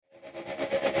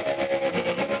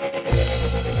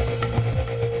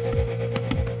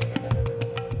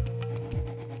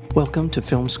Welcome to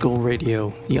Film School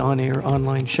Radio, the on-air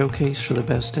online showcase for the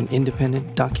best in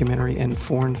independent documentary and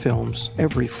foreign films,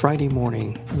 every Friday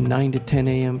morning from 9 to 10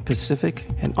 a.m. Pacific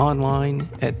and online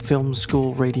at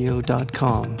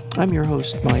filmschoolradio.com. I'm your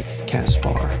host, Mike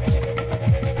Kaspar.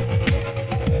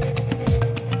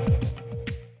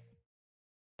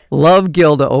 Love,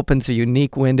 Gilda opens a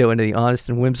unique window into the honest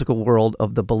and whimsical world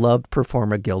of the beloved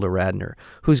performer Gilda Radner,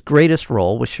 whose greatest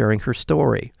role was sharing her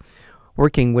story.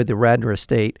 Working with the Radner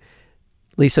estate,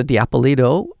 Lisa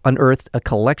D'Appolito unearthed a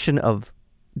collection of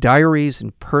diaries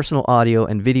and personal audio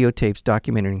and videotapes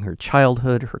documenting her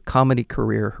childhood, her comedy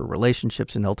career, her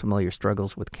relationships, and ultimately her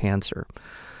struggles with cancer.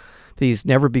 These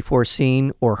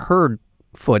never-before-seen or heard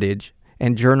footage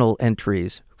and journal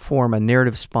entries form a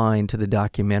narrative spine to the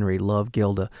documentary Love,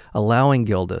 Gilda, allowing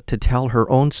Gilda to tell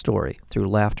her own story through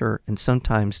laughter and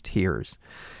sometimes tears.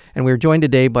 And we're joined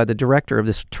today by the director of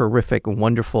this terrific,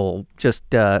 wonderful, just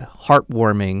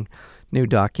heartwarming new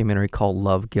documentary called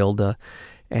Love, Gilda.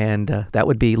 And that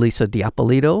would be Lisa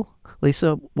D'Appolito.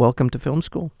 Lisa, welcome to Film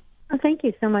School. Well, thank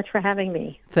you so much for having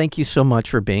me. Thank you so much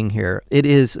for being here. It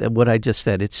is what I just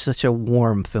said. It's such a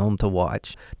warm film to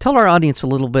watch. Tell our audience a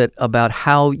little bit about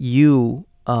how you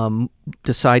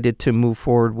decided to move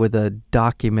forward with a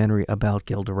documentary about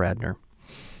Gilda Radner.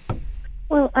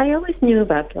 Well, I always knew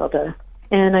about Gilda.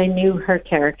 And I knew her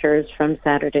characters from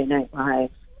Saturday Night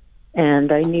Live,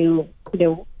 and I knew,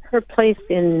 her place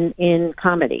in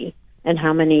comedy and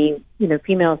how many,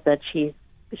 females that she's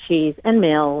and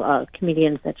male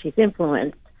comedians that she's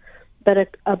influenced. But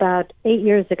about 8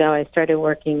 years ago, I started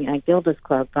working at Gilda's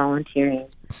Club, volunteering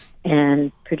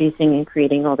and producing and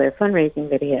creating all their fundraising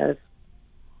videos.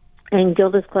 And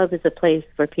Gilda's Club is a place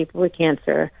for people with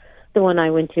cancer. The one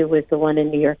I went to was the one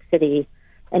in New York City.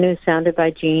 And it was founded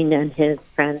by Gene and his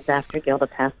friends after Gilda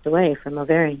passed away from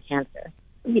ovarian cancer.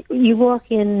 You walk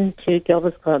into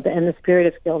Gilda's Club, and the spirit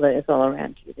of Gilda is all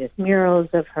around you. There's murals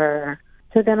of her.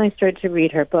 So then I started to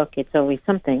read her book, It's Always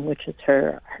Something, which is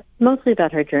mostly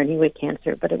about her journey with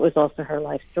cancer, but it was also her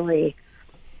life story.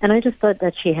 And I just thought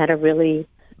that she had a really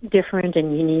different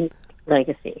and unique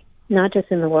legacy, not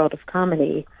just in the world of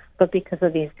comedy, but because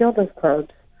of these Gilda's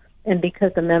Clubs. And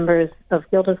because the members of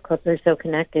Gilda's Club are so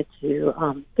connected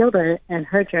to Gilda and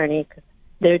her journey, because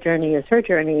their journey is her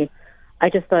journey,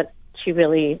 I just thought she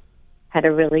really had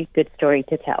a really good story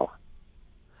to tell.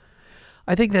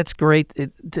 I think that's great.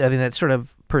 That sort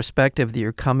of perspective that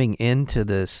you're coming into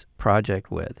this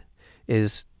project with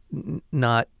is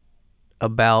not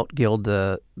about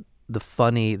Gilda, the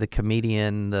funny, the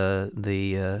comedian,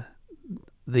 the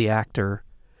actor,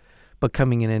 but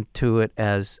coming into it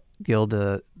as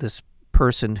Gilda, this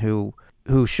person who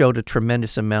showed a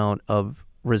tremendous amount of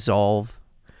resolve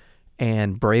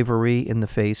and bravery in the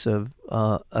face of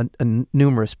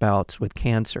numerous bouts with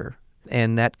cancer.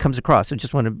 And that comes across. I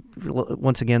just want to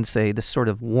once again say this sort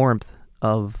of warmth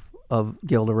of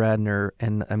Gilda Radner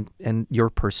and your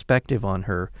perspective on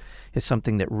her is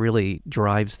something that really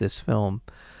drives this film.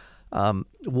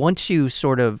 Once you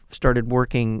sort of started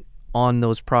working on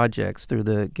those projects through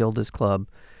the Gilda's Club,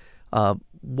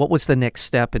 what was the next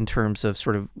step in terms of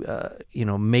sort of,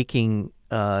 making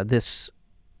this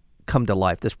come to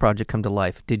life, this project come to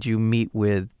life? Did you meet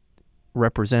with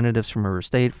representatives from her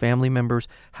estate, family members?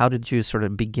 How did you sort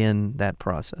of begin that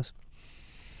process?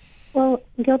 Well,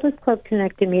 Gilda's Club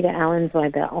connected me to Alan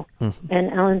Zweibel. Mm-hmm.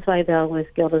 And Alan Zweibel was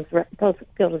Gilda's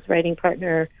writing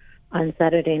partner on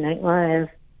Saturday Night Live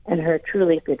and her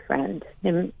truly good friend.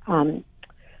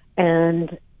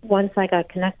 And once I got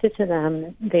connected to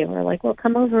them, they were like, well,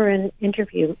 come over and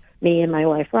interview me and my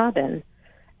wife, Robin.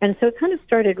 And so it kind of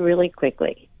started really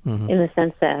quickly, mm-hmm. in the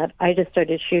sense that I just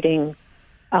started shooting.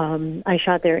 I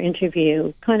shot their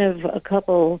interview kind of a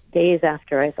couple days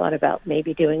after I thought about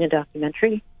maybe doing a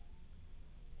documentary.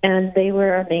 And they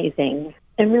were amazing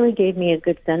and really gave me a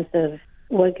good sense of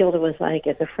what Gilda was like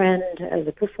as a friend, as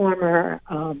a performer,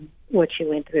 what she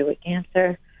went through with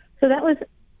cancer. So that was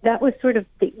sort of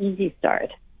the easy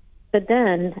start. But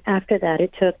then after that,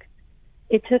 it took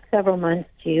several months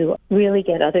to really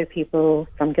get other people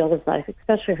from Gilda's life,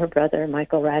 especially her brother,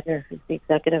 Michael Radner, who's the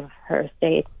executive of her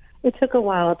estate. It took a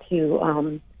while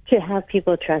to have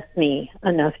people trust me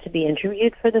enough to be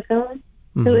interviewed for the film.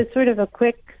 Mm-hmm. So it was sort of a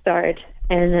quick start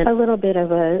and then a little bit of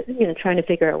trying to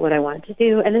figure out what I wanted to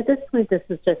do. And at this point, this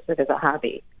was just sort of a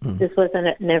hobby. Mm-hmm. This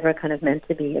wasn't never kind of meant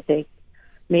to be a big,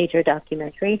 major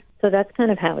documentary. So that's kind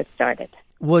of how it started.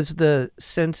 Was the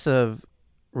sense of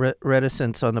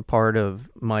reticence on the part of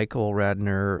Michael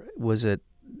Radner, was it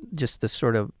just the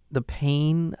sort of the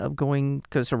pain of going,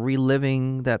 because of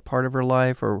reliving that part of her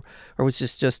life, or was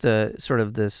this just a sort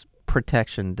of this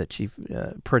protection that she,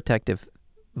 protective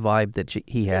vibe that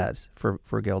he has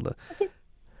for Gilda.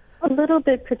 A little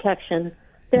bit protection.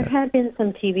 There had been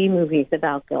some TV movies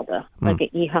about Gilda, like an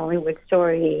E! Hollywood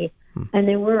Story, and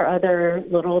there were other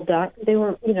little they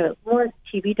were, more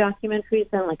TV documentaries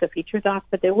than like a feature doc,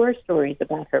 but there were stories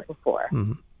about her before.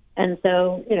 Mm-hmm. And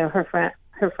so,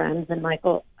 her friends and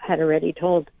Michael had already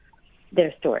told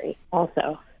their story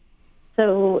also.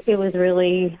 So it was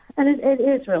really, and it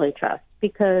is really trust,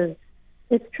 because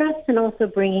it's trust and also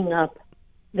bringing up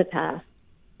the past.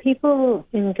 People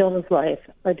in Gilda's life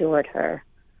adored her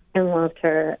and loved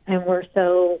her and were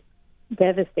so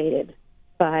devastated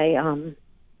by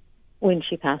when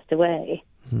she passed away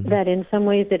that in some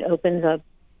ways it opens up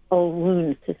old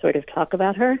wounds to sort of talk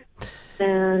about her.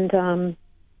 And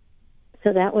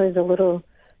so that was a little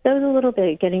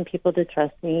bit getting people to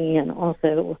trust me, and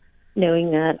also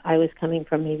knowing that I was coming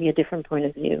from maybe a different point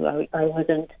of view. I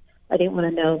didn't want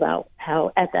to know about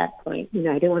how, at that point,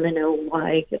 I didn't want to know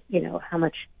why,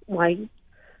 why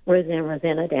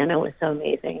Rosanna Dano was so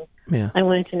amazing. Yeah. I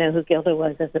wanted to know who Gilda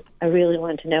was I really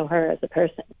wanted to know her as a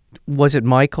person. Was it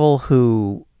Michael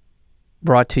who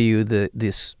brought to you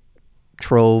this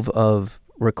trove of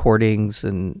recordings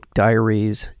and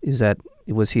diaries?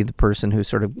 Was he the person who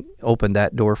sort of opened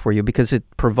that door for you? Because it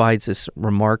provides this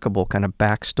remarkable kind of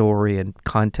backstory and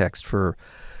context for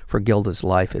Gilda's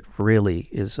life. It really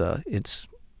is it's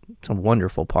a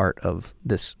wonderful part of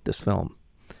this film.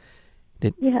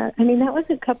 That was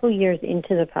a couple years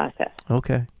into the process.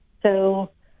 Okay. So,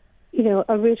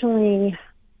 originally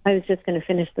I was just going to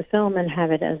finish the film and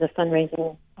have it as a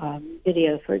fundraising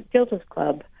video for Gilda's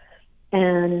Club.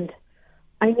 And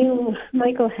I knew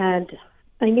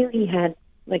he had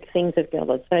like things of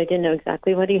Gilda's, but I didn't know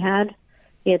exactly what he had.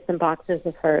 He had some boxes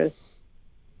of hers.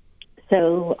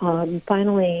 So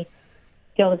finally,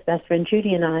 Gilda's best friend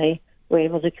Judy and I were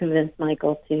able to convince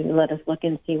Michael to let us look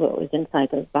and see what was inside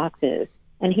those boxes.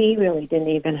 And he really didn't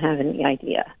even have any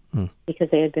idea because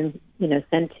they had been,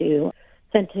 sent to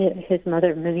his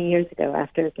mother many years ago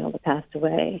after Gilda passed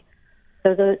away.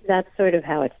 So that's sort of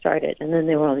how it started. And then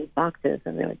there were all these boxes,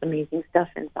 and there was amazing stuff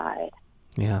inside.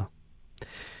 Yeah.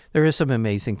 There is some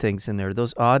amazing things in there.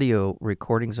 Those audio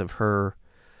recordings of her,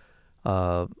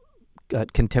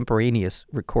 contemporaneous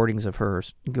recordings of her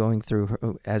going through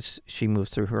her, as she moves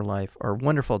through her life, are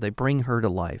wonderful. They bring her to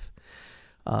life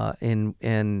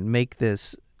and make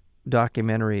this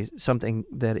documentary something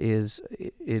that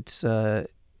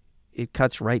it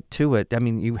cuts right to it. I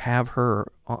mean, you have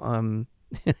her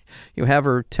you have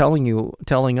her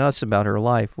telling us about her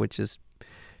life, which is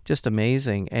just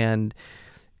amazing. And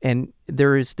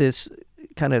there is this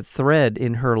kind of thread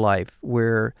in her life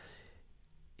where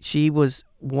she was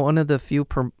one of the few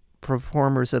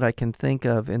performers that I can think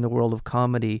of in the world of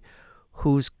comedy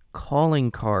whose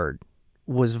calling card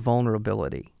was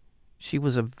vulnerability. She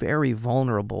was a very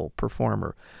vulnerable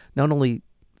performer. Not only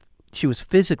she was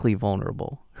physically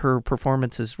vulnerable, her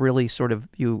performances really sort of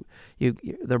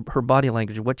her body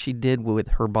language, what she did with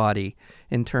her body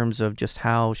in terms of just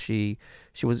how she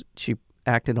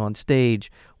acted on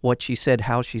stage, what she said,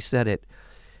 how she said it.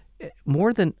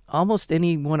 More than almost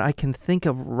anyone I can think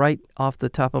of right off the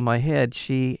top of my head,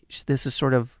 this is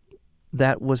sort of,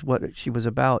 that was what she was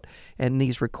about. And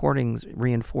these recordings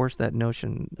reinforce that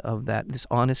notion of this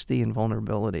honesty and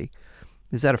vulnerability.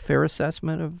 Is that a fair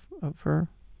assessment of her?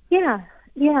 Yeah.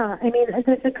 I mean,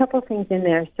 there's a couple things in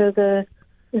there. So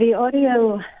the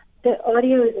audio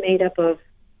is made up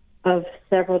of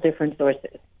several different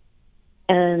sources.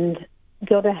 And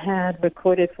Gilda had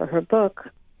recorded for her book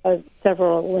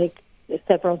several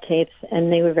tapes,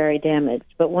 and they were very damaged.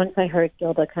 But once I heard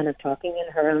Gilda kind of talking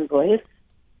in her own voice,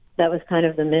 that was kind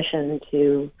of the mission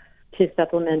to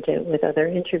supplement it with other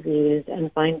interviews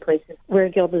and find places where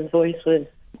Gilda's voice was.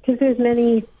 Because there's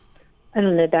many, I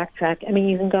don't know, backtrack. I mean,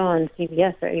 you can go on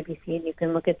CBS or ABC and you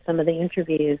can look at some of the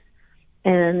interviews,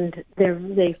 and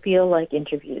they feel like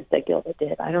interviews that Gilda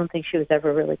did. I don't think she was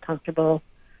ever really comfortable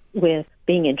with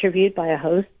being interviewed by a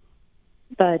host,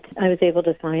 but I was able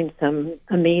to find some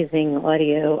amazing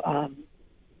audio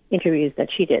interviews that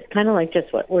she did, kind of like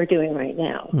just what we're doing right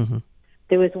now. Mm-hmm.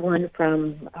 There was one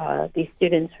from these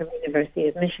students from the University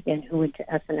of Michigan who went to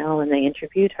SNL, and they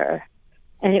interviewed her.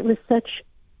 And it was such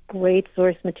great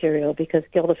source material because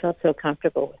Gilda felt so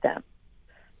comfortable with them.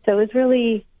 So it was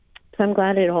really, so I'm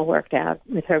glad it all worked out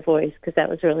with her voice, because that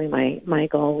was really my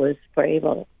goal, was for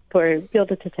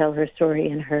Gilda to tell her story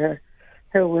in her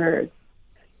words.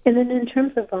 And then in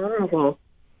terms of vulnerable,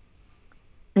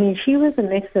 I mean, she was a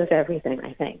mix of everything,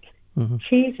 I think. Mm-hmm.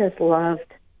 She just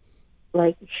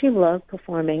she loved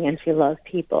performing, and she loved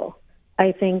people.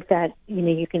 I think that,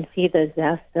 you can see the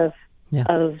zest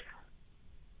of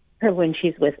her when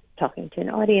she's talking to an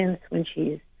audience, when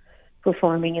she's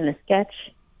performing in a sketch.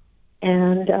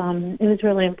 And it was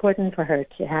really important for her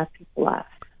to have people laugh.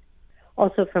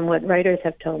 Also, from what writers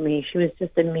have told me, she was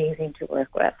just amazing to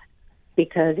work with,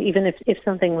 because even if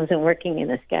something wasn't working in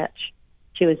a sketch,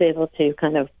 she was able to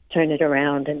kind of turn it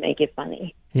around and make it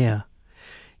funny. Yeah.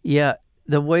 Yeah.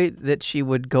 The way that she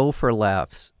would go for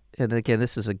laughs, and again,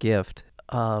 this is a gift,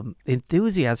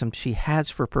 enthusiasm she has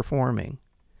for performing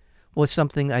was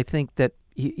something I think that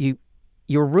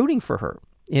you're rooting for her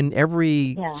in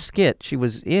every skit she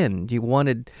was in. You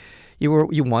wanted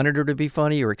her to be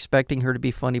funny, you were expecting her to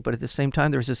be funny, but at the same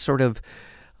time there's this sort of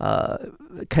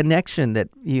connection that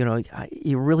you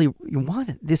want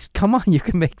it. This, come on, you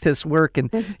can make this work. And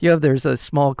there's a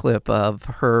small clip of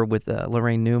her with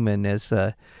Lorraine Newman as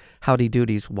Howdy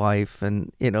Doody's wife,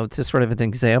 and it's just sort of an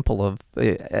example of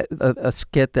a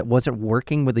skit that wasn't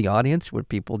working with the audience, with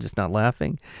people just not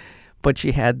laughing, but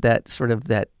she had that sort of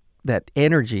that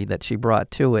energy that she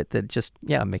brought to it that just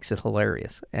makes it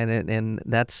hilarious. And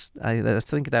that's I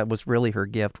think that was really her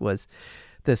gift, was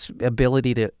this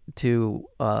ability to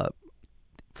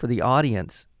for the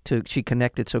audience she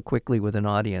connected so quickly with an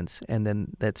audience, and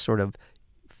then that sort of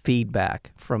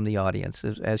feedback from the audience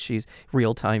as she's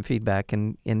real-time feedback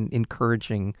and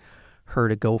encouraging her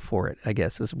to go for it, I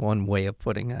guess, is one way of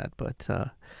putting that. But I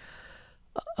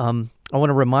want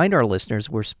to remind our listeners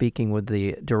we're speaking with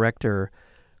the director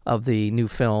of the new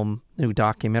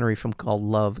documentary film called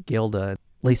Love, Gilda,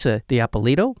 Lisa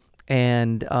D'Appolito.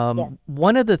 And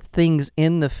one of the things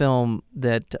in the film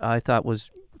that I thought was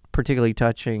particularly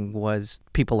touching was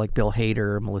people like Bill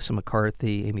Hader, Melissa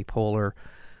McCarthy, Amy Poehler.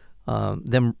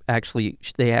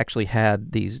 They actually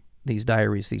had these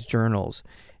diaries, these journals,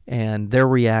 and their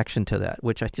reaction to that,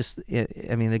 which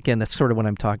again, that's sort of what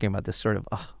I'm talking about. This sort of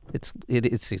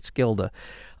it's Gilda.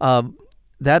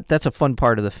 That's a fun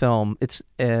part of the film.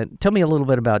 Tell me a little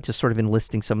bit about just sort of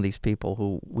enlisting some of these people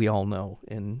who we all know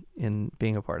in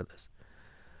being a part of this.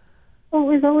 Well,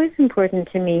 it was always important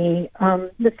to me.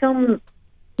 The film,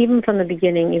 even from the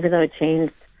beginning, even though it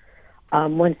changed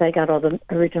once I got all the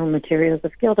original materials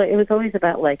of Gilda, it was always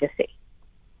about legacy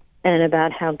and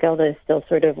about how Gilda is still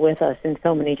sort of with us in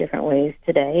so many different ways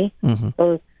today. Mm-hmm.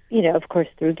 Both, of course,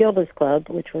 through Gilda's Club,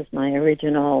 which was my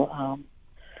original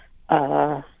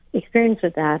experience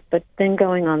with that, but then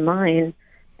going online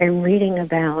and reading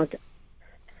about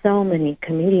so many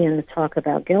comedians talk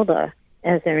about Gilda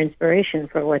as their inspiration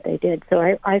for what they did.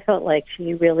 So I felt like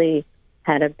she really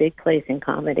had a big place in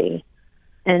comedy.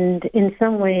 And in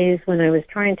some ways, when I was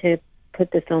trying to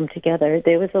put the film together,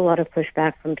 there was a lot of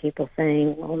pushback from people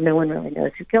saying, well, no one really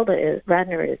knows who Gilda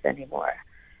Radner is anymore.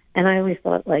 And I always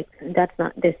thought, like,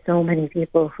 there's so many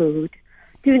people who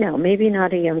do know, maybe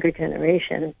not a younger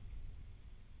generation,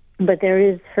 but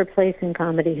her place in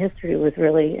comedy history was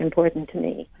really important to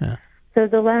me. Yeah.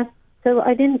 So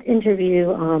I didn't interview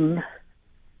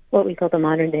what we call the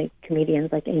modern day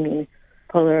comedians like Amy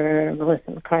Poehler,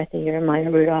 Melissa McCarthy, or Maya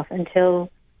Rudolph until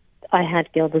I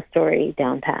had Gilda's story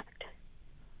down packed.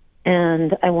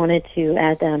 And I wanted to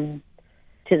add them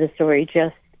to the story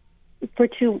just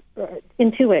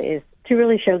in two ways, to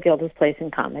really show Gilda's place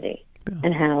in comedy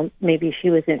and how maybe she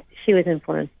was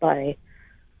influenced by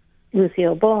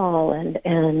Lucille Ball,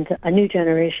 and a new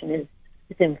generation is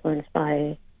influenced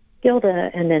by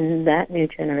Gilda, and then that new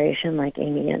generation, like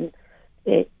Amy and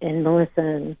Melissa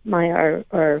and Maya,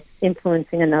 are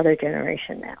influencing another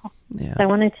generation now. Yeah. So I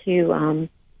wanted to,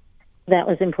 that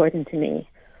was important to me.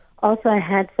 Also, I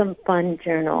had some fun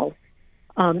journals.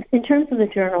 In terms of the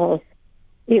journals,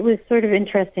 it was sort of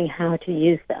interesting how to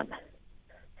use them.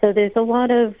 So there's a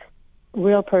lot of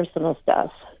real personal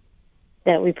stuff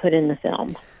that we put in the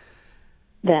film.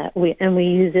 We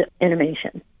use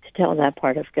animation to tell that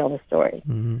part of Gilda's story.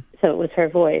 Mm-hmm. So it was her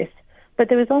voice. But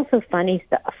there was also funny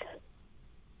stuff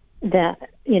that,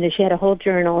 she had a whole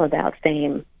journal about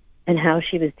fame and how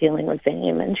she was dealing with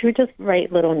fame. And she would just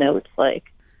write little notes, like,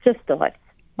 just thoughts.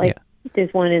 Like,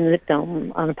 there's one in the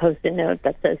film on a Post-it note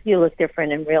that says, "You look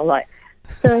different in real life."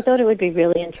 So I thought it would be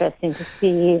really interesting to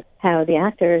see how the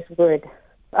actors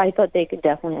I thought they could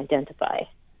definitely identify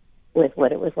with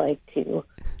what it was like to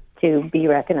be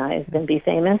recognized and be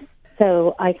famous.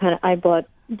 So I brought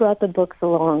the books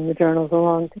along, the journals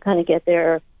along, to kind of get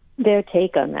their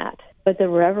take on that. But the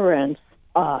reverence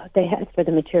they had for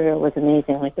the material was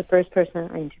amazing. Like, the first person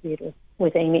I interviewed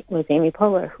was Amy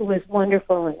Poehler, who was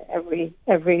wonderful in every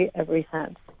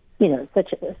sense.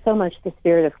 So much the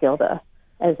spirit of Gilda,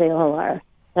 as they all are.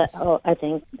 I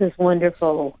think this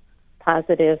wonderful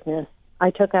positiveness. I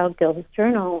took out Gilda's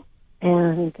journal,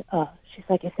 and she's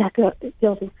like, "Is that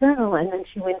Gilda's journal?" And then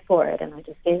she went for it, and I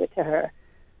just gave it to her.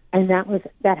 And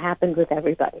that happened with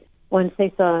everybody. Once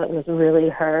they saw it was really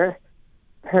her,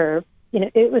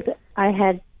 it was, I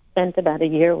had spent about a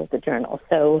year with the journal,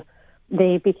 so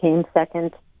they became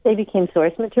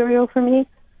source material for me.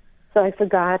 So I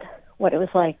forgot what it was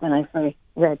like when I first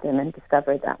read them and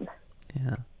discovered them.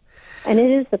 Yeah. And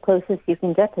it is the closest you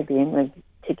can get to being like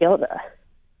to Gilda.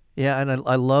 Yeah, and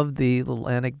I love the little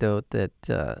anecdote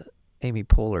that Amy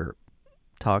Poehler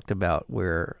talked about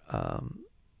where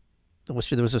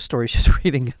there was a story she was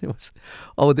reading, and it was,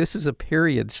 oh, this is a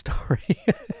period story.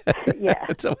 Yeah.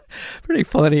 It's pretty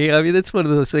funny. I mean, it's one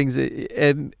of those things.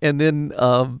 And then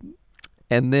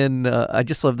I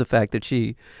just love the fact that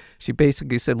she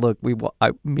basically said, look,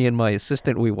 me and my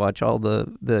assistant, we watch all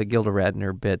the Gilda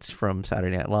Radner bits from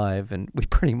Saturday Night Live, and we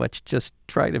pretty much just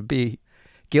try to be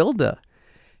Gilda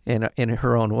in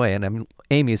her own way. And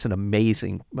Amy is an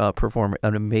amazing performer,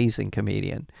 an amazing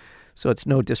comedian. So it's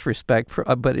no disrespect for,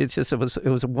 but it's just it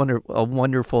was a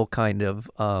wonderful kind of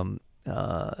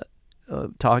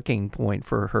talking point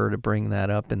for her to bring that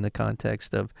up in the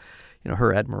context of,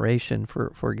 her admiration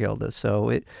for Gilda.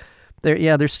 So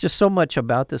there's just so much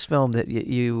about this film that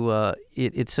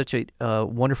it's such a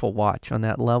wonderful watch on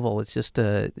that level. It's just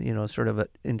sort of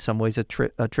in some ways a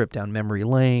trip down memory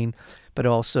lane, but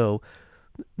also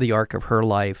the arc of her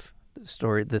life.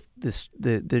 Story,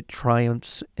 the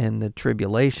triumphs and the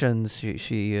tribulations.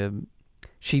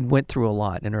 She went through a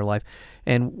lot in her life,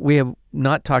 and we have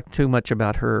not talked too much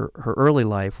about her early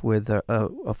life with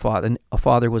a father. A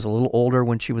father was a little older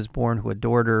when she was born, who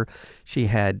adored her. She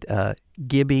had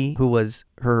Gibby, who was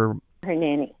her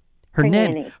nanny. Her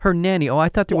nanny. Oh, I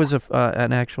thought there was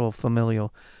an actual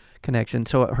familial connection.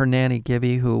 So her nanny,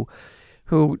 Gibby, who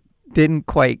didn't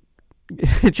quite.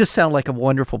 It just sounded like a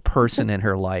wonderful person in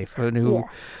her life, and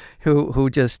who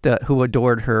just who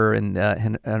adored her, and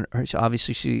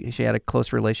obviously she had a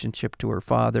close relationship to her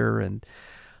father, and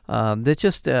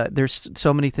there's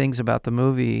so many things about the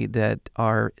movie that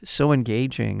are so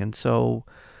engaging and so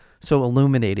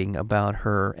illuminating about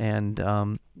her, and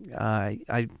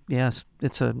yes,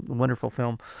 it's a wonderful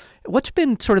film. What's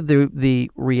been sort of the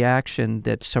reaction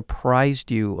that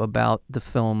surprised you about the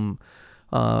film?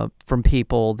 From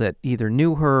people that either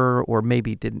knew her or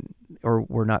maybe didn't or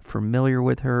were not familiar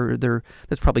with her?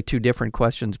 That's probably two different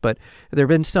questions, but have there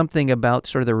been something about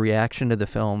sort of the reaction to the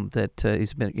film that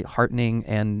has been heartening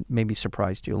and maybe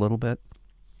surprised you a little bit?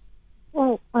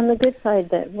 Well, on the good side,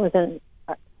 that wasn't.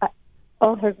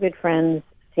 All her good friends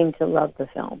seemed to love the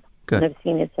film. Good. And I've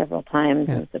seen it several times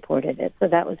and supported it. So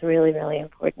that was really, really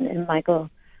important. And Michael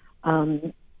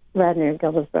Radner,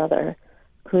 Gilda's brother,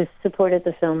 who supported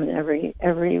the film in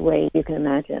every way you can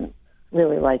imagine,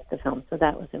 really liked the film, so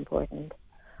that was important.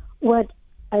 What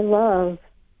I love,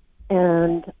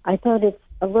 and I thought it's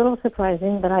a little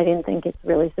surprising, but I didn't think it's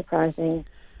really surprising,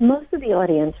 most of the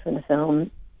audience for the film,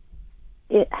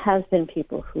 it has been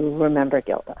people who remember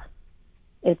Gilda.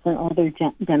 It's an older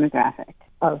demographic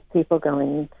of people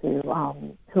going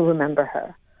to, who remember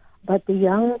her. But the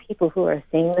young people who are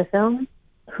seeing the film,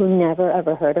 who never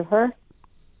ever heard of her,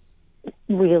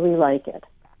 really like it,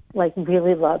 like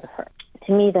really love her.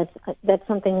 To me, that's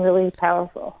something really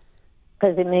powerful,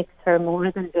 because it makes her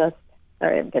more than just.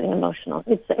 Sorry, I'm getting emotional.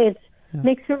 It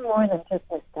makes her more than just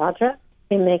nostalgia.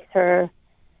 It makes her,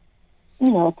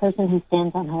 a person who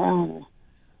stands on her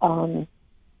own,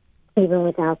 even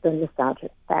without the nostalgia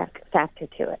factor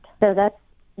to it. So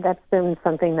that's been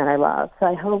something that I love. So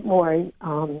I hope more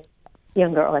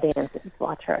younger audiences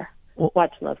watch her.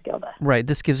 Watch Love Gilda. Right.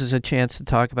 This gives us a chance to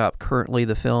talk about, currently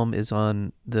the film is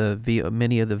on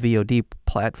many of the VOD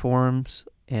platforms,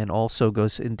 and also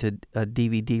goes into a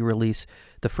DVD release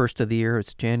the first of the year.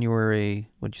 It's January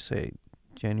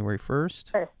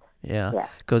 1st? First. Yeah.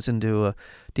 Goes into a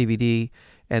DVD,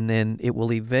 and then it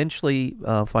will eventually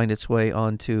find its way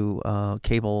onto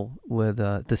cable with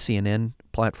the CNN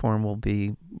platform. Will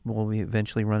be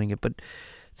eventually running it, but.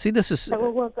 See, this is...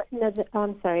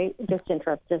 I'm sorry, just to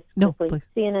interrupt. No, please.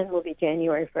 CNN will be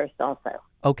January 1st also.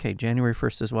 Okay, January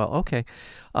 1st as well. Okay.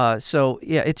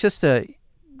 It's just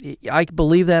I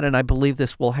believe that, and I believe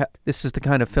this is the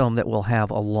kind of film that will have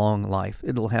a long life.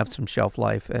 It'll have some shelf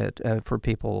life for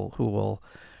people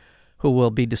who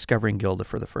will be discovering Gilda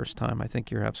for the first time. I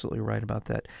think you're absolutely right about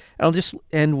that. I'll just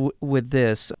end with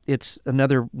this. It's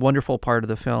another wonderful part of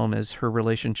the film is her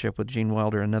relationship with Gene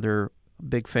Wilder, another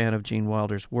big fan of Gene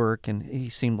Wilder's work, and he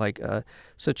seemed like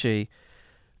such a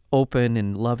open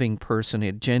and loving person,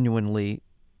 a genuinely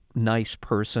nice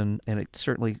person, and it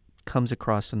certainly comes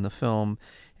across in the film,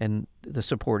 and the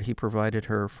support he provided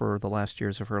her for the last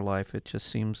years of her life. It just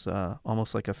seems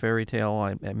almost like a fairy tale.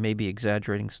 I may be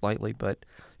exaggerating slightly, but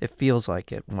it feels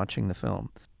like it watching the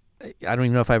film. I don't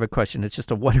even know if I have a question. It's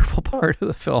just a wonderful part of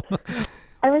the film.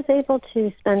 I was able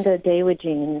to spend a day with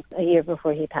Gene a year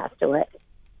before he passed away.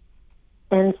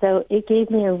 And so it gave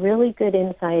me a really good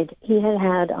insight. He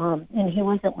had, and he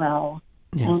wasn't well,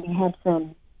 and he had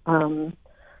some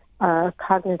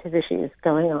cognitive issues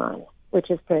going on, which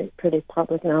is pretty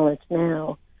public knowledge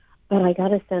now. But I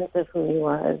got a sense of who he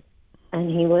was, and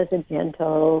he was a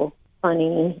gentle,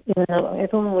 funny, even though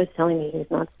everyone was telling me he's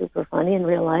not super funny in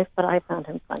real life, but I found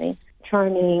him funny,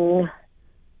 charming,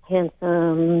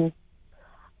 handsome.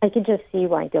 I could just see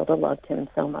why Gilda loved him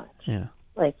so much. Yeah.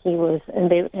 Like he was,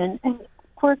 and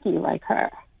quirky like her.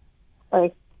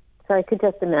 Like, so I could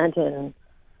just imagine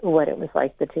what it was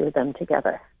like, the two of them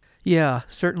together. Yeah,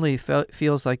 certainly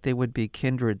feels like they would be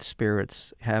kindred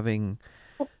spirits, having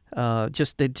both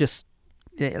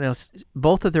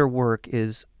of their work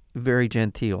is very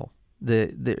genteel.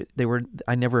 They were.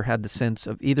 I never had the sense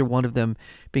of either one of them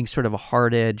being sort of a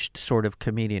hard-edged sort of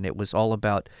comedian. It was all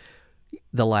about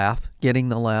the laugh, getting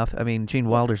the laugh. I mean, Gene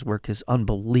Wilder's work is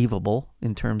unbelievable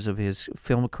in terms of his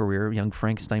film career. Young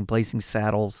Frankenstein, Blazing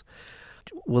Saddles,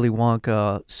 Willy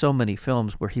Wonka, so many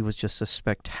films where he was just a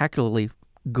spectacularly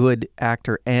good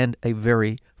actor and a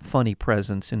very funny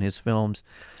presence in his films.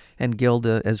 And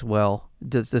Gilda as well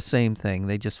does the same thing.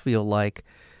 They just feel like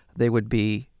they would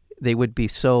be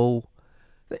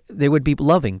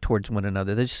loving towards one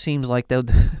another. It just seems like they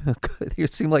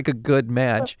seem like a good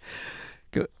match.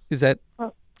 Is that?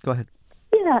 Go ahead.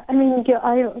 Yeah, I mean,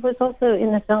 I was also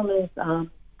in the film as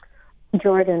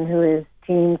Jordan, who is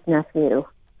Gene's nephew,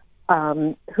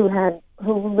 who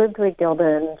lived with Gilda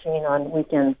and Gene on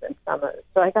weekends and summers.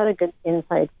 So I got a good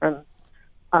insight from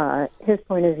his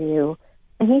point of view,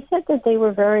 and he said that they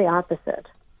were very opposite,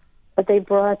 but they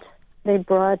brought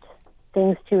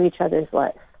things to each other's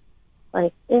life.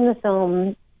 Like in the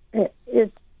film,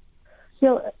 it's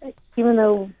even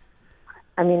though.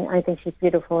 I mean, I think she's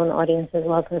beautiful and audiences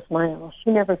love her smile.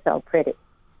 She never felt pretty.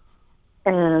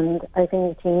 And I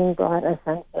think Gene brought a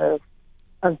sense of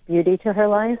beauty to her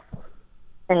life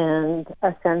and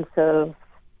a sense of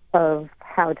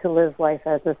how to live life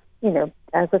as a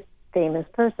famous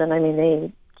person. I mean,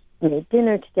 they made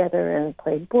dinner together and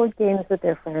played board games with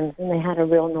their friends, and they had a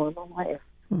real normal life,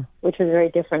 which was very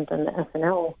different than the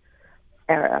SNL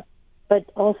era. But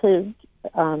also,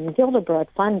 Gilda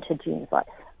brought fun to Gene's life.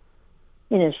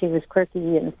 You know, she was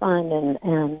quirky and fun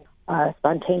and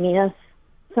spontaneous.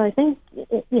 So I think,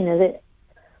 you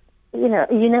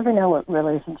never know what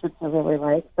relationships are really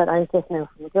like, but I just know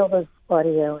from Gilda's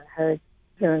audio and her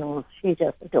journals, she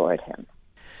just adored him.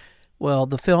 Well,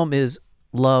 the film is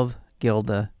Love,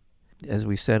 Gilda. As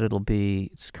we said,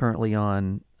 it's currently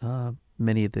on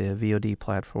many of the VOD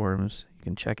platforms. You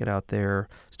can check it out there.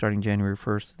 Starting January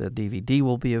 1st, the DVD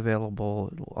will be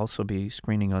available. It will also be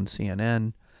screening on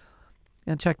CNN.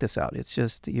 And check this out. It's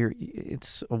just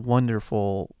it's a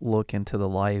wonderful look into the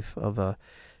life of a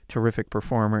terrific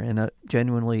performer and a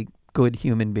genuinely good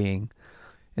human being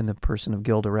in the person of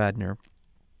Gilda Radner.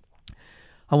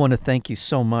 I want to thank you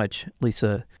so much,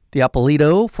 Lisa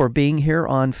D'Appolito, for being here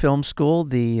on Film School.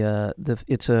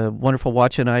 It's a wonderful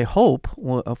watch, and I hope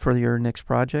for your next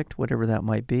project, whatever that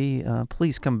might be,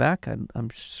 please come back. I'm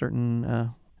certain it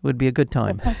would be a good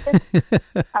time.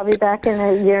 I'll be back in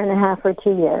a year and a half or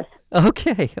 2 years.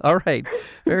 Okay. All right.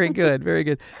 Very good. Very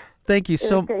good. Thank you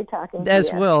so much. Great talking to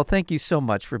as you. well. Thank you so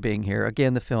much for being here.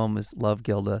 Again, the film is Love,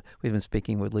 Gilda. We've been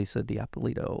speaking with Lisa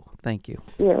D'Appolito. Thank you.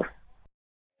 Thank you.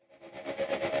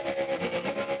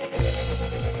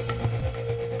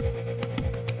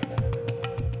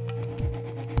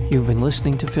 You've been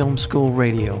listening to Film School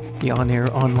Radio, the on-air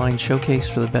online showcase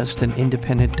for the best in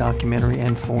independent documentary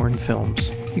and foreign films.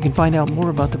 You can find out more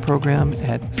about the program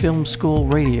at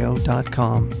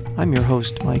filmschoolradio.com. I'm your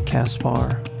host, Mike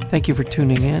Kaspar. Thank you for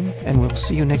tuning in, and we'll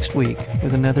see you next week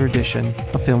with another edition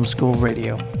of Film School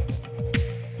Radio.